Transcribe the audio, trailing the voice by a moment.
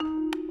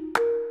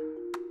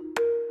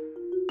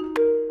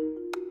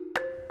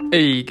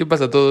Hey, ¿qué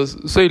pasa a todos?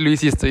 Soy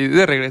Luis y estoy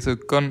de regreso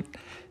con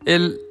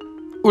el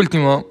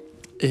último,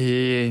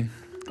 el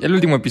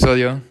último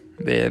episodio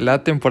de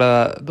la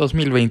temporada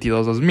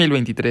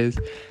 2022-2023.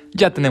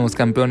 Ya tenemos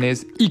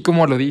campeones y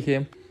como lo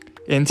dije,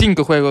 en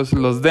 5 juegos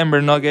los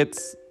Denver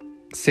Nuggets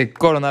se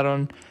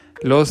coronaron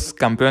los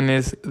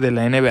campeones de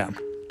la NBA.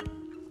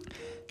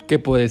 ¿Qué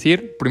puedo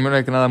decir?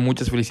 Primero que nada,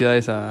 muchas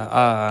felicidades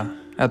a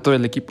todo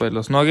el equipo de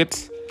los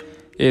Nuggets.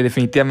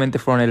 Definitivamente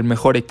fueron el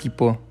mejor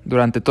equipo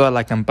durante toda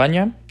la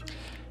campaña.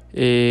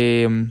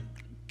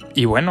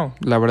 Y bueno,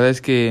 la verdad es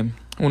que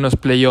unos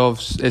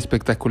playoffs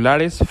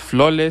espectaculares,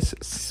 flawless,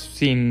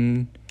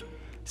 sin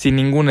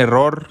ningún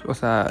error. O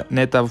sea,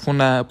 neta, fue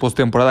una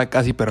postemporada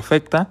casi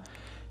perfecta.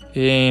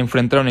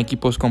 Enfrentaron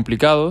equipos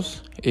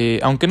complicados,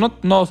 aunque no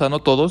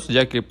todos,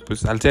 ya que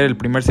pues, al ser el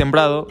primer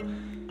sembrado,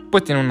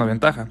 pues tienen una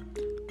ventaja.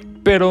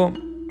 Pero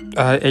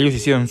ellos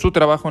hicieron su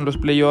trabajo en los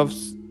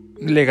playoffs,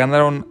 le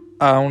ganaron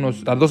a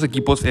 2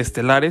 equipos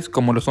estelares,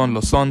 como lo son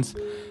los Suns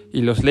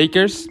y los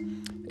Lakers.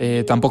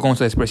 Tampoco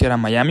vamos a despreciar a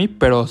Miami,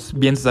 pero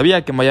bien se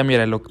sabía que Miami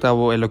era el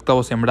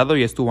octavo sembrado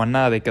y estuvo a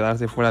nada de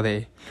quedarse fuera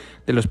de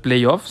los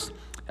playoffs.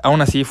 Aún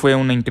así fue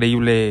una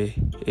increíble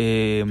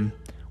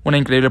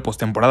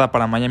postemporada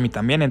para Miami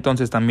también,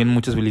 entonces también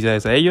muchas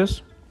felicidades a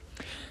ellos.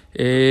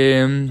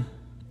 Y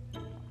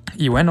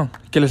bueno,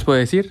 ¿qué les puedo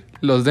decir?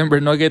 Los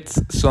Denver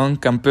Nuggets son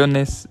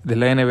campeones de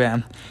la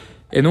NBA.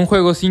 En un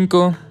juego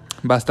 5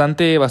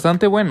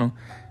 bastante bueno.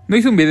 No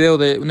hice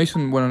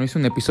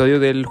un episodio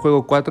del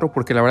juego 4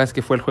 porque la verdad es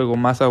que fue el juego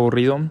más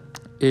aburrido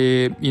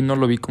y no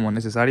lo vi como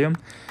necesario.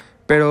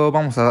 Pero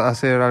vamos a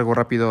hacer algo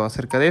rápido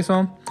acerca de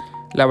eso.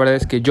 La verdad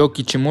es que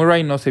Jokic y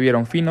Murray no se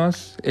vieron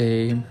finos.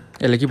 El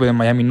equipo de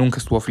Miami nunca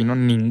estuvo fino,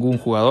 ningún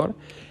jugador.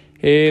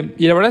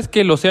 Y la verdad es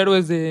que los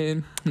héroes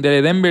de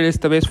Denver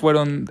esta vez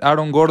fueron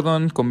Aaron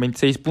Gordon con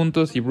 26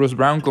 puntos y Bruce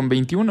Brown con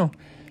 21.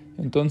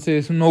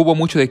 Entonces no hubo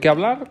mucho de qué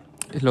hablar.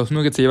 Los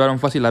Nuggets se llevaron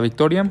fácil la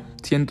victoria,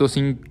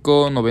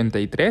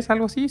 105-93,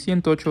 algo así,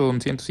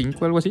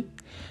 108-105, algo así.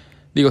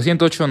 Digo,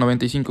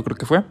 108-95 creo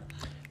que fue.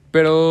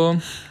 Pero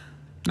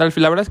la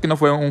verdad es que no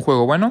fue un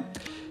juego bueno.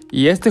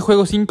 Y este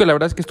juego 5 la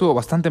verdad es que estuvo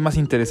bastante más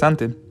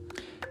interesante.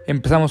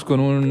 Empezamos con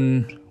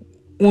un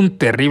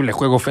terrible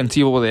juego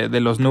ofensivo de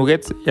los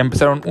Nuggets. Ya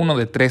empezaron 1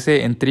 de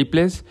 13 en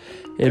triples.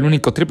 El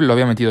único triple lo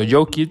había metido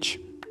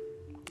Jokic.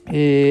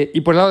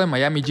 Y por el lado de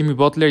Miami, Jimmy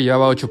Butler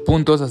llevaba 8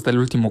 puntos hasta el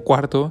último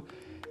cuarto.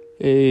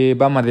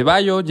 Bam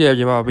Adebayo ya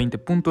llevaba 20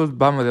 puntos.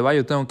 Bam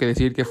Adebayo tengo que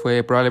decir que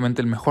fue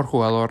probablemente el mejor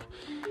jugador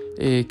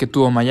que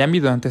tuvo Miami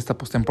durante esta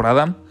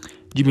postemporada.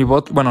 Jimmy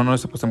Butler, bueno, no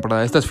esta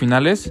postemporada, estas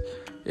finales,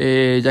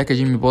 ya que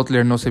Jimmy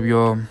Butler no se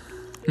vio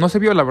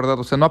la verdad,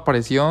 o sea, no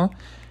apareció.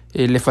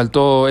 Le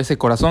faltó ese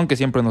corazón que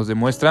siempre nos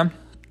demuestra.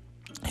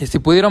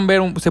 Se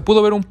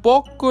pudo ver un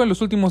poco en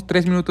los últimos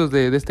 3 minutos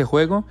de este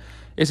juego.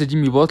 Ese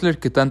Jimmy Butler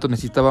que tanto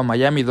necesitaba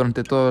Miami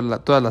durante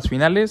todas las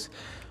finales.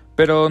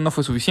 Pero no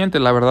fue suficiente,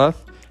 la verdad.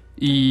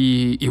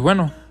 Y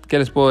bueno, ¿qué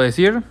les puedo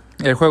decir?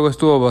 El juego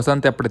estuvo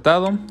bastante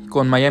apretado,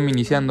 con Miami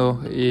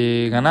iniciando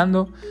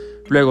ganando.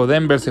 Luego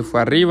Denver se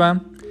fue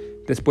arriba.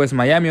 Después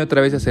Miami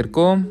otra vez se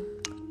acercó.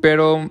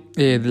 Pero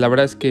la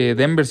verdad es que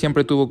Denver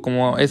siempre tuvo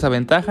como esa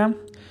ventaja.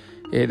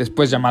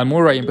 Después Jamal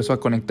Murray empezó a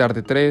conectar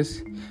de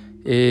 3.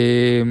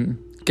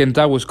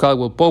 Kentavious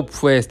Caldwell-Pope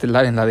fue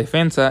estelar en la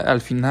defensa. Al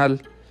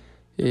final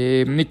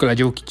Nikola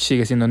Jokic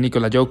sigue siendo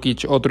Nikola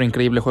Jokic. Otro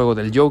increíble juego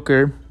del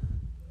Joker.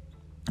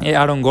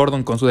 Aaron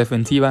Gordon con su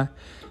defensiva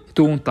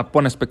tuvo un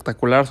tapón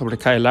espectacular sobre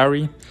Kyle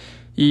Lowry.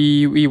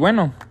 Y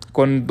bueno,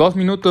 con 2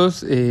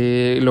 minutos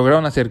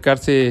lograron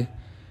acercarse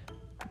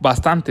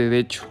bastante, de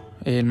hecho,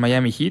 el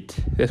Miami Heat.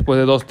 Después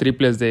de 2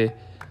 triples de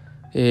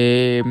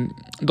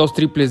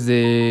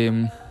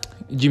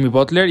Jimmy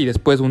Butler y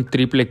después un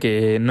triple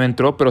que no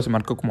entró, pero se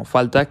marcó como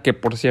falta. Que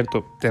por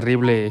cierto,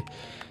 terrible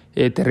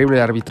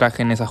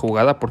arbitraje en esa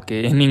jugada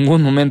porque en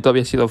ningún momento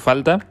había sido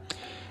falta.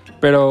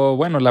 Pero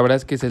bueno, la verdad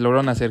es que se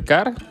lograron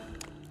acercar,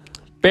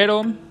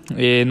 pero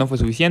no fue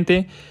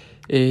suficiente.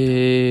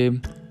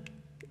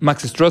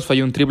 Max Strus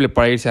falló un triple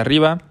para irse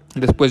arriba.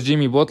 Después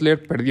Jimmy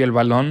Butler perdió el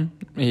balón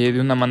de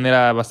una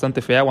manera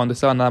bastante fea cuando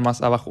estaba nada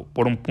más abajo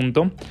por un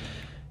punto.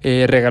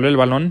 Regaló el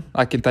balón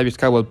a Kentavious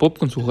Caldwell-Pope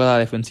con su jugada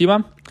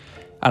defensiva.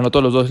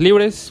 Anotó los 2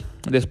 libres.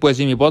 Después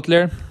Jimmy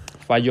Butler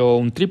falló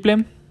un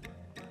triple.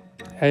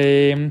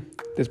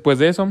 Después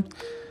de eso,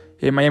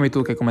 Miami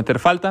tuvo que cometer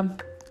falta.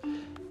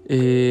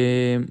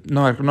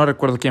 No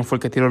recuerdo quién fue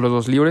el que tiró los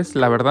 2 libres,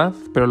 la verdad,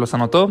 pero los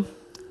anotó.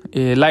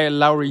 Kyle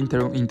Lowry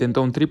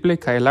intentó un triple,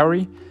 Kyle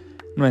Lowry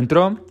no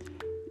entró.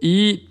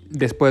 Y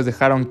después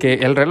dejaron que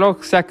el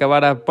reloj se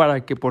acabara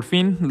para que por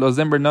fin los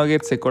Denver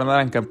Nuggets se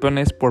coronaran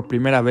campeones por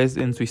primera vez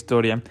en su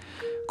historia.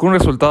 Con un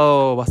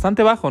resultado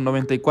bastante bajo,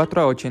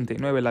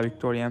 94-89 la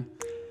victoria.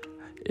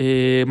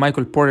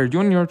 Michael Porter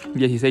Jr.,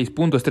 16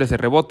 puntos, 13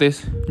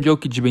 rebotes.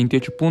 Jokic,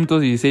 28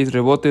 puntos, 16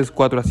 rebotes,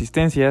 4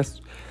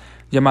 asistencias.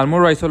 Jamal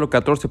Murray solo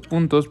 14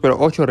 puntos, pero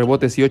 8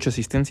 rebotes y 8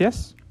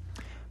 asistencias.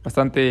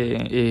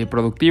 Bastante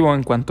productivo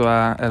en cuanto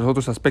a los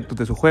otros aspectos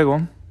de su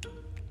juego.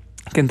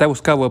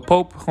 Kentavious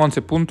Caldwell-Pope,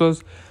 11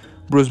 puntos,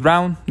 Bruce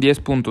Brown, 10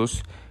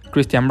 puntos.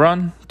 Christian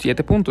Braun,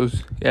 7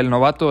 puntos. El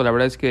novato, la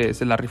verdad es que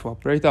se la rifó.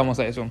 Pero ahorita vamos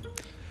a eso.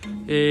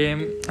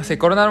 Se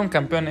coronaron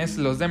campeones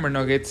los Denver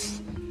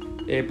Nuggets.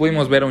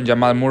 Pudimos ver a un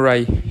Jamal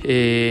Murray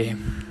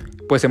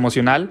pues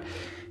emocional,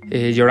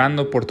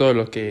 llorando por todo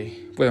lo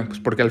que... Bueno, pues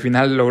porque al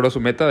final logró su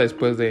meta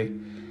después de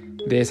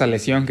esa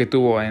lesión que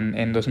tuvo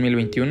en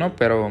 2021.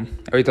 Pero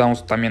ahorita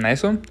vamos también a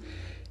eso.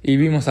 Y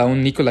vimos a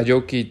un Nikola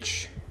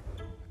Jokic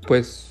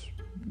pues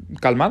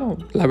calmado,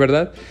 la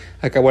verdad.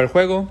 Acabó el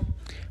juego.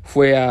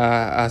 Fue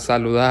a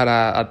saludar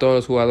a todos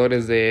los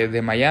jugadores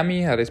de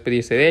Miami, a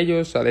despedirse de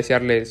ellos, a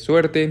desearles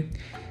suerte.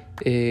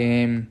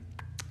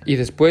 Y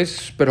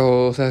después,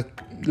 pero o sea,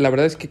 la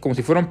verdad es que como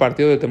si fuera un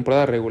partido de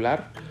temporada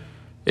regular.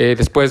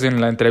 Después en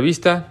la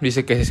entrevista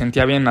dice que se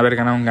sentía bien haber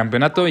ganado un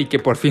campeonato y que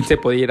por fin se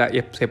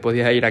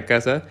podía ir a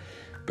casa.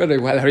 Pero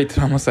igual ahorita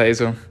vamos a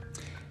eso.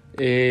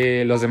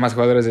 Los demás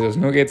jugadores de los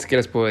Nuggets, ¿qué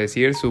les puedo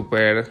decir?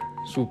 Súper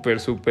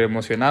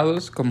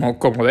emocionados,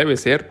 como debe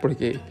ser,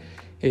 porque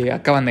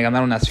acaban de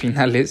ganar unas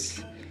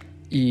finales.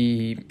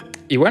 Y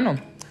bueno,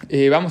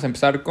 vamos a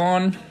empezar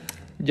con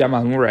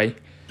Jamal Murray.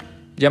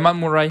 Jamal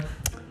Murray,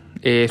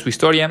 su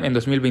historia: en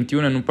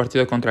 2021, en un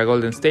partido contra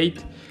Golden State,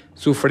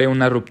 sufre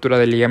una ruptura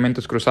de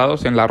ligamentos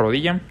cruzados en la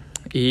rodilla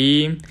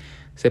y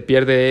se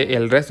pierde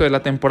el resto de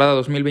la temporada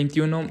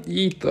 2021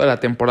 y toda la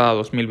temporada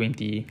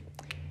 2020.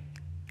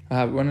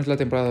 Bueno, es la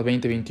temporada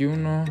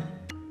 2021.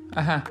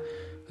 Ajá.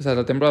 O sea,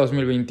 la temporada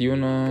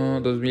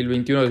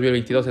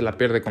 2021-2022 se la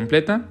pierde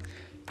completa.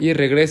 Y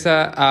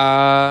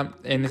regresa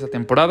en esa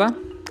temporada.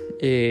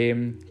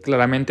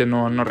 Claramente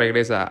no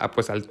regresa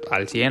pues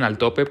al 100, al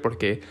tope,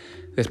 porque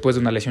después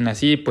de una lesión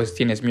así, pues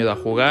tienes miedo a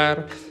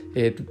jugar.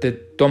 Te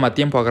toma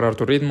tiempo agarrar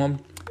tu ritmo.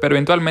 Pero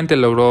eventualmente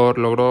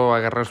logró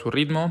agarrar su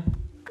ritmo.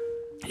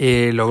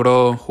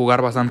 Logró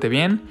jugar bastante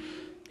bien.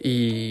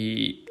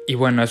 Y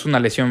bueno, es una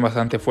lesión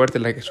bastante fuerte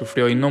la que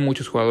sufrió y no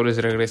muchos jugadores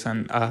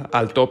regresan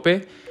al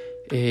tope.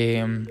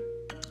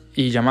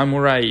 Y Jamal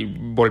Murray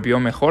volvió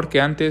mejor que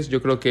antes. Yo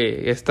creo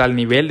que está al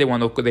nivel de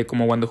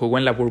como cuando jugó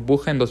en la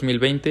burbuja en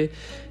 2020.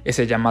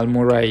 Ese Jamal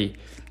Murray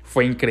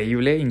fue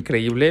increíble.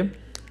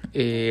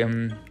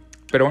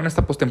 Pero bueno,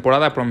 esta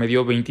postemporada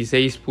promedió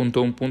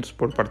 26.1 puntos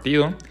por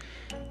partido.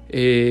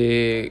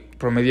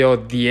 Promedió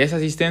 10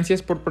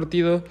 asistencias por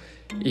partido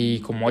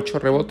y como 8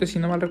 rebotes, si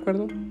no mal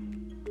recuerdo.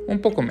 Un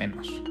poco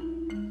menos.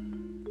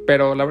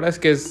 Pero la verdad es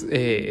que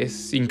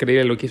es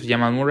increíble lo que hizo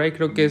Jamal Murray.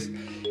 Creo que es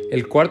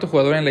el cuarto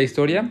jugador en la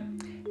historia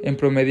en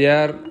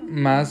promediar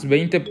más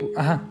 20...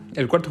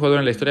 el cuarto jugador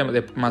en la historia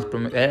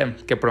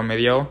que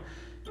promedió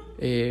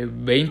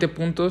 20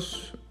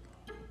 puntos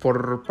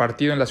por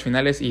partido en las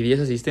finales y 10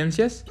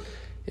 asistencias.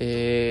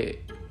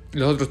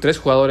 Los otros 3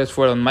 jugadores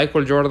fueron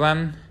Michael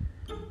Jordan,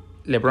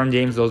 LeBron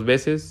James 2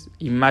 veces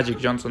y Magic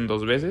Johnson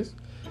 2 veces.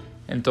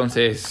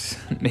 Entonces,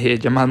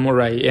 Jamal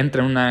Murray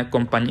entra en una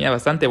compañía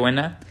bastante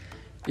buena.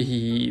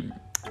 Y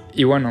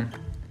bueno,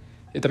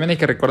 también hay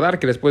que recordar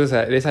que después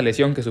de esa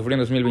lesión que sufrió en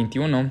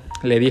 2021,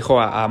 le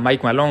dijo a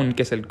Mike Malone,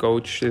 que es el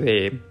coach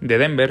de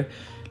Denver,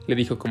 le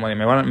dijo como de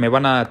me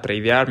van a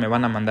tradear, me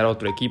van a mandar a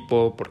otro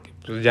equipo porque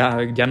pues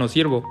ya no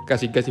sirvo.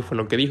 Casi fue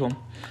lo que dijo.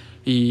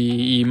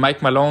 Y Mike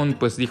Malone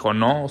pues dijo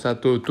no, o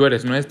sea, tú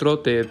eres nuestro,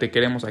 te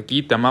queremos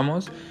aquí, te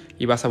amamos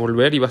y vas a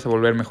volver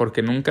mejor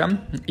que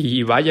nunca.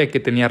 Y vaya que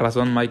tenía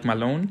razón Mike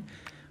Malone,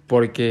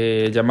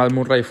 porque Jamal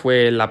Murray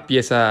fue la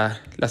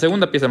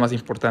segunda pieza más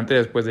importante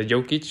después de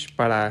Jokic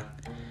para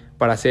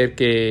hacer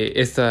que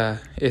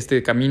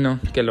este camino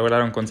que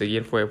lograron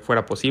conseguir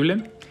fuera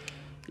posible.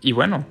 Y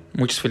bueno,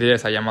 muchas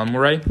felicidades a Jamal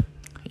Murray,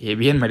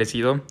 bien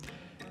merecido.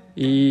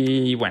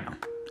 Y bueno,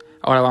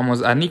 ahora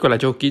vamos a Nikola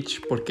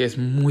Jokic, porque es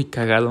muy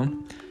cagado,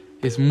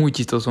 es muy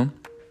chistoso.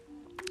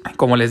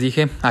 Como les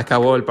dije,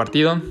 acabó el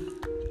partido,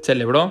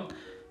 celebró,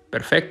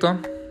 perfecto,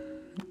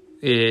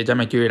 ya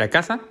me quiero ir a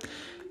casa.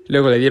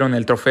 Luego le dieron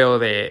el trofeo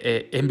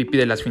de MVP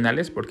de las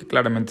finales, porque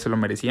claramente se lo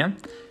merecía.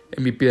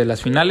 MVP de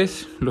las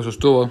finales, lo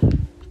sostuvo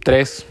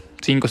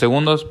 3-5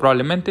 segundos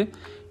probablemente,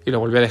 y lo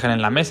volvió a dejar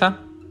en la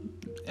mesa,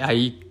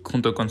 ahí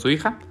junto con su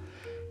hija.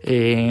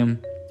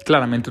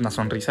 Claramente una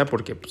sonrisa,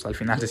 porque pues, al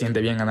final se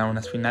siente bien ganar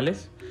unas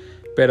finales.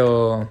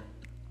 Pero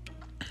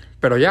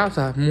ya, o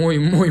sea,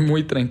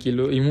 muy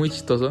tranquilo y muy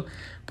chistoso,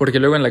 porque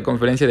luego en la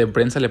conferencia de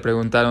prensa le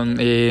preguntaron...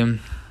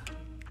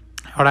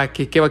 Ahora,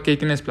 ¿qué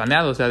tienes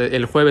planeado? O sea,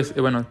 el jueves,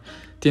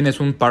 tienes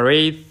un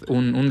parade,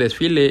 un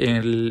desfile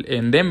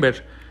en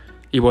Denver.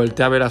 Y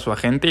voltea a ver a su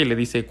agente y le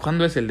dice,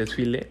 ¿cuándo es el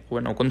desfile?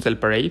 Bueno, ¿cuándo es el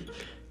parade?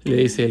 Le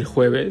dice, el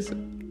jueves.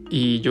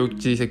 Y Jokic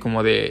dice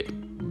como de...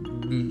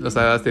 O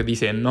sea,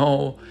 dice,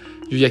 no,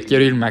 yo ya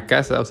quiero irme a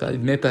casa. O sea,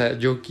 neta,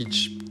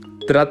 Jokic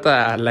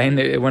trata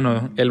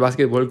el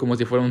básquetbol como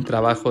si fuera un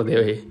trabajo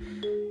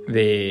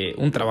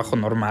un trabajo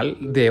normal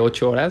de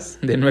 8 horas,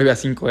 de 9 a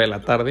 5 de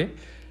la tarde.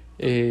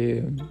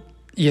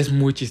 Y es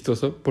muy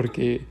chistoso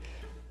porque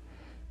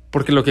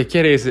lo que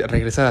quiere es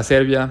regresar a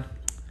Serbia,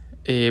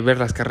 ver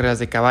las carreras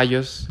de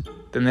caballos,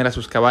 tener a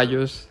sus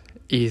caballos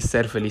y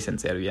ser feliz en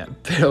Serbia.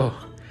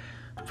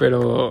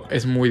 pero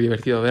es muy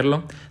divertido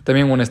verlo.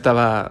 También uno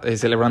estaba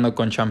celebrando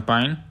con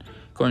champagne.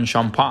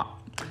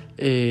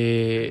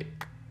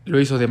 Lo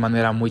hizo de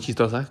manera muy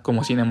chistosa,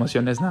 como sin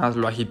emociones, nada más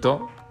lo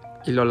agitó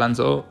y lo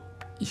lanzó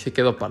y se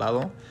quedó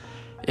parado.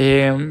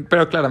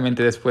 Pero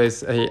claramente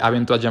después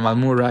aventó a Jamal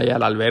Murray a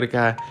la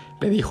alberca,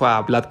 le dijo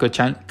a Vlatko,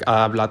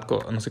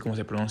 no sé cómo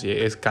se pronuncia,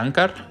 es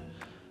Kankar,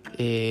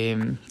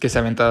 que se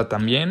aventara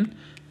también.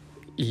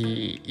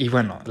 Y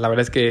bueno, la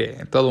verdad es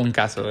que todo un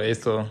caso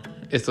esto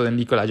de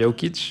Nikola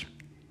Jokic.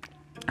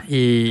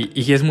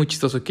 Y es muy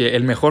chistoso que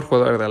el mejor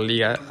jugador de la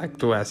liga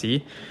actúe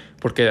así,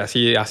 porque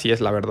así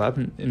es la verdad.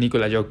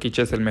 Nikola Jokic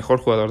es el mejor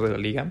jugador de la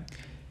liga.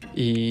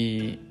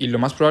 Y lo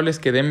más probable es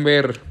que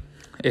Denver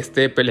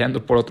esté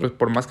peleando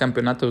por más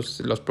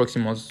campeonatos los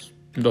próximos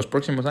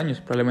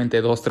años,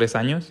 probablemente 2-3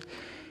 años.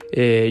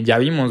 Ya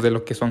vimos de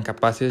lo que son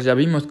capaces, ya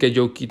vimos que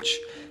Jokic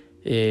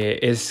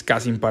es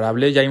casi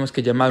imparable, ya vimos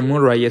que Jamal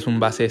Murray es un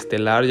base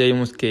estelar, ya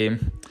vimos que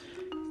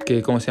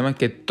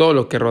que todo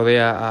lo que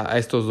rodea a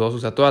estos dos, o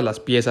sea, todas las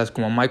piezas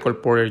como Michael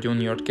Porter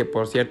Jr., que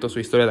por cierto su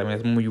historia también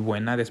es muy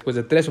buena. Después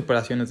de 3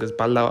 operaciones de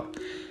espalda,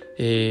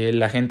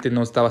 la gente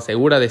no estaba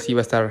segura de si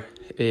iba a estar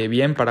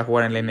bien para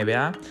jugar en la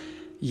NBA.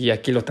 Y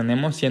aquí lo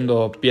tenemos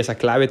siendo pieza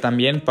clave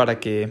también para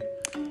que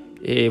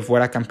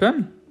fuera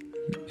campeón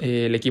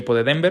el equipo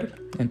de Denver.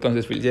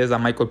 Entonces felicidades a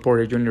Michael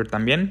Porter Jr.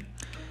 también.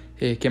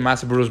 ¿Qué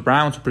más? Bruce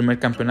Brown, su primer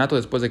campeonato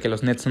después de que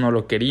los Nets no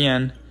lo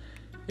querían.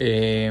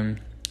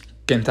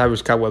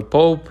 Kentavious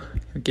Caldwell-Pope,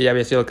 que ya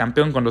había sido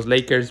campeón con los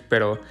Lakers,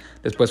 pero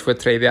después fue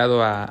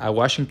tradeado a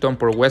Washington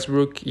por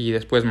Westbrook y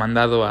después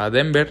mandado a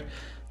Denver,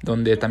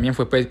 donde también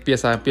fue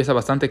pieza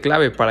bastante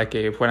clave para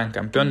que fueran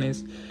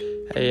campeones.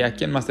 ¿A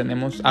quién más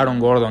tenemos? Aaron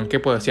Gordon. ¿Qué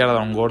puedo decir de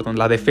Aaron Gordon?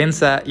 La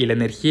defensa y la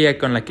energía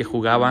con la que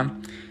jugaba.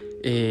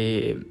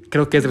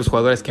 Creo que es de los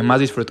jugadores que más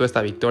disfrutó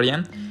esta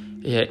victoria.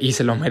 Y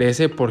se lo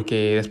merece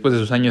porque después de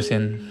sus años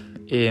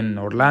en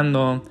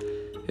Orlando,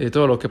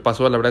 todo lo que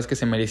pasó, la verdad es que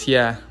se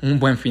merecía un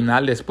buen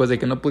final después de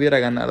que no pudiera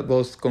ganar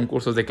 2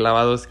 concursos de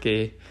clavados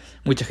que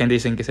mucha gente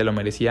dice que se lo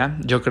merecía.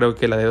 Yo creo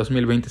que la de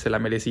 2020 se la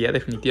merecía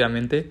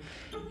definitivamente.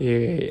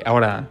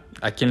 Ahora,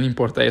 ¿a quién le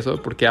importa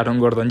eso? Porque Aaron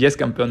Gordon ya es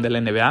campeón de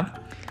la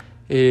NBA.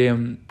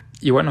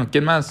 Y bueno,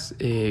 ¿quién más?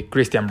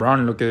 Christian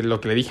Braun, lo que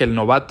le dije, el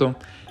novato.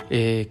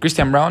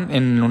 Christian Braun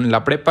en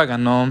la prepa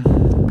ganó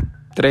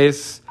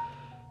 3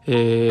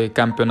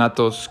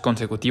 campeonatos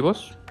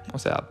consecutivos, o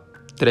sea,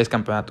 3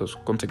 campeonatos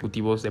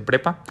consecutivos de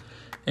prepa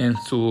en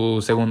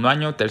su segundo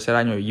año, tercer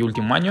año y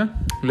último año.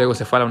 Luego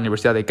se fue a la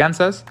Universidad de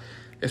Kansas,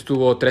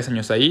 estuvo 3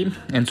 años ahí.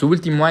 En su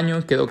último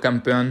año quedó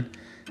campeón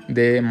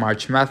de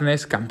March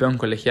Madness, campeón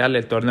colegial,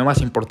 el torneo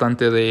más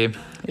importante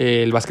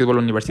del básquetbol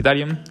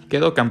universitario.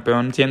 Quedó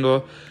campeón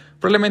siendo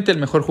probablemente el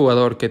mejor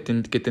jugador que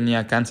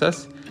tenía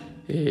Kansas.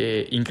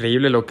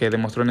 Increíble lo que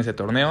demostró en ese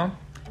torneo.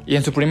 Y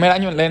en su primer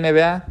año en la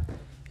NBA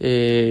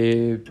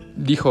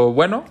dijo,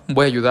 bueno,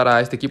 voy a ayudar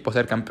a este equipo a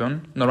ser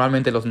campeón.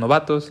 Normalmente los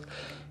novatos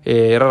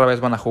rara vez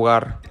van a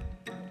jugar.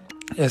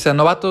 O sea,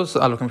 novatos,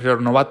 a lo que me refiero,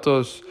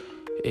 novatos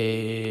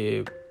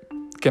que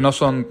no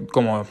son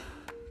como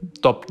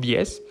top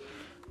 10,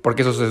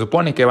 porque eso se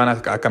supone que van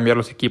a cambiar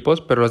los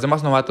equipos, pero los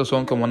demás novatos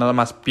son como nada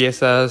más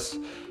piezas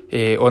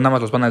o nada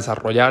más los van a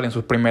desarrollar en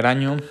su primer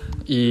año.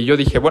 Y yo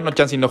dije, bueno,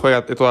 Chansey no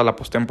juega toda la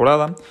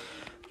postemporada,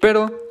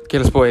 pero, ¿qué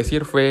les puedo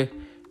decir? Fue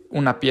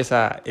una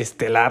pieza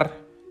estelar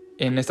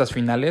en estas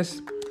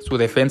finales. Su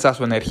defensa,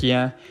 su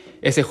energía,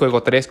 ese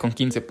juego 3 con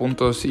 15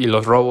 puntos y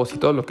los robos y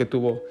todo lo que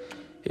tuvo,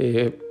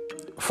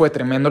 fue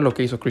tremendo lo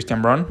que hizo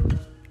Christian Braun.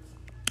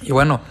 Y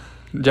bueno,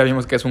 ya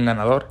vimos que es un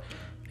ganador.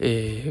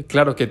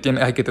 Claro que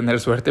hay que tener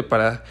suerte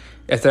para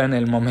estar en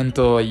el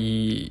momento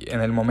y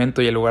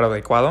el lugar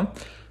adecuado,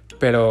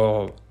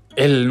 pero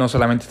él no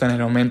solamente está en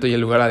el momento y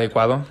el lugar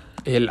adecuado,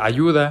 él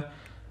ayuda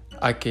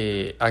a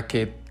que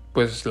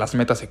pues las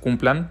metas se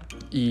cumplan.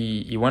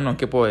 Y bueno,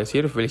 ¿qué puedo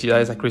decir?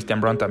 Felicidades a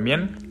Christian Braun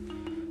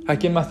también. ¿A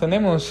quién más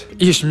tenemos?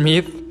 Ish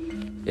Smith.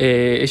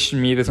 Ish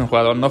Smith es un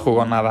jugador, no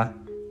jugó nada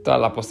toda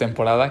la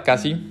postemporada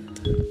casi,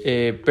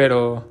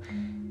 pero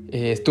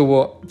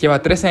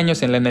lleva 13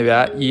 años en la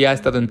NBA y ha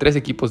estado en 3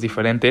 equipos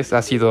diferentes.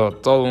 Ha sido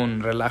todo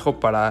un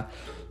relajo para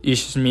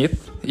Ish Smith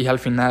y al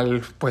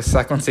final pues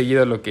ha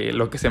conseguido lo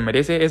que se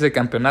merece, ese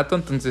campeonato.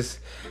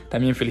 Entonces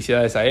también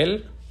felicidades a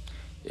él.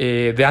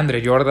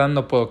 DeAndre Jordan,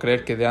 no puedo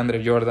creer que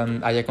DeAndre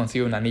Jordan haya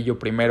conseguido un anillo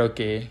primero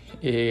que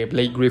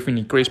Blake Griffin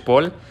y Chris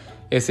Paul.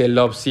 Es el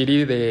Love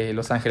City de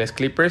Los Ángeles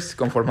Clippers,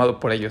 conformado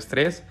por ellos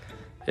 3,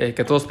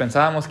 que todos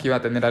pensábamos que iba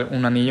a tener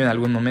un anillo en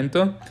algún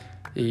momento.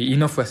 Y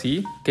no fue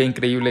así. Qué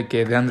increíble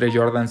que DeAndre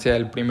Jordan sea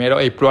el primero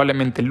y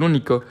probablemente el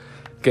único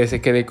que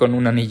se quede con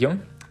un anillo.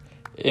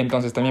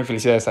 Entonces también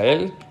felicidades a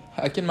él.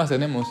 ¿A quién más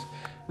tenemos?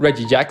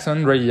 Reggie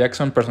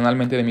Jackson,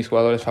 personalmente de mis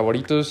jugadores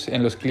favoritos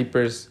en los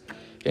Clippers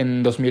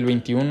en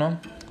 2021.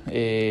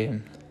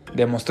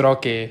 Demostró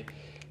que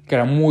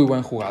era muy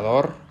buen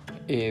jugador.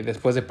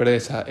 Después de perder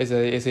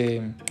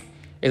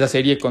esa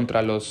serie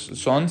contra los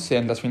Suns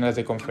en las finales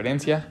de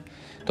conferencia.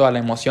 Toda la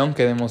emoción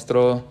que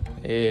demostró,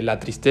 la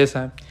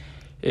tristeza.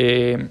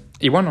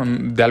 Y bueno,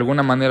 de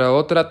alguna manera u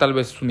otra, tal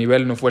vez su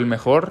nivel no fue el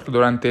mejor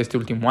durante este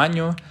último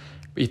año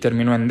y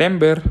terminó en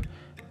Denver.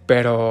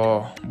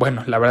 Pero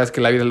bueno, la verdad es que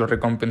la vida lo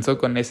recompensó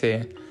con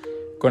ese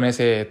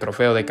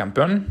trofeo de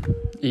campeón.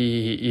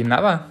 Y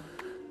nada,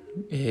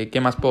 ¿qué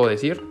más puedo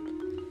decir?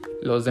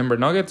 Los Denver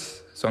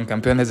Nuggets son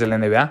campeones de la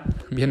NBA,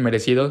 bien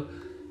merecido.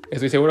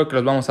 Estoy seguro que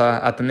los vamos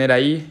a tener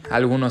ahí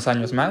algunos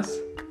años más.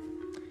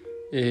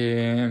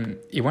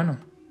 Y bueno,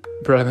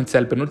 probablemente sea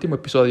el penúltimo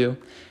episodio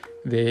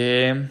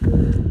de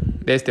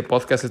este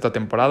podcast esta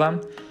temporada.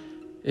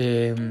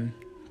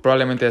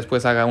 Probablemente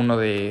después haga uno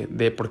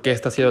de por qué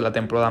esta ha sido la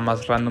temporada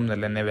más random de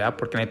la NBA,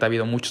 porque neta ha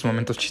habido muchos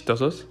momentos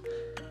chistosos.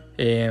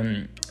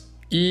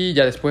 Y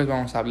ya después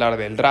vamos a hablar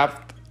del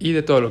draft y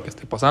de todo lo que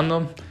esté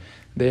pasando,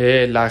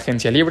 de la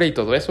agencia libre y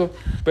todo eso,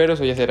 pero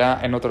eso ya será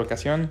en otra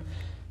ocasión.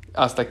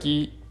 Hasta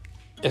aquí,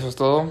 eso es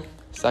todo.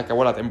 Se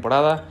acabó la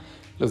temporada.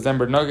 Los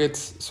Denver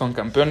Nuggets son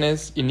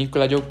campeones y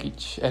Nikola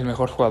Jokic, el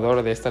mejor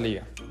jugador de esta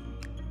liga.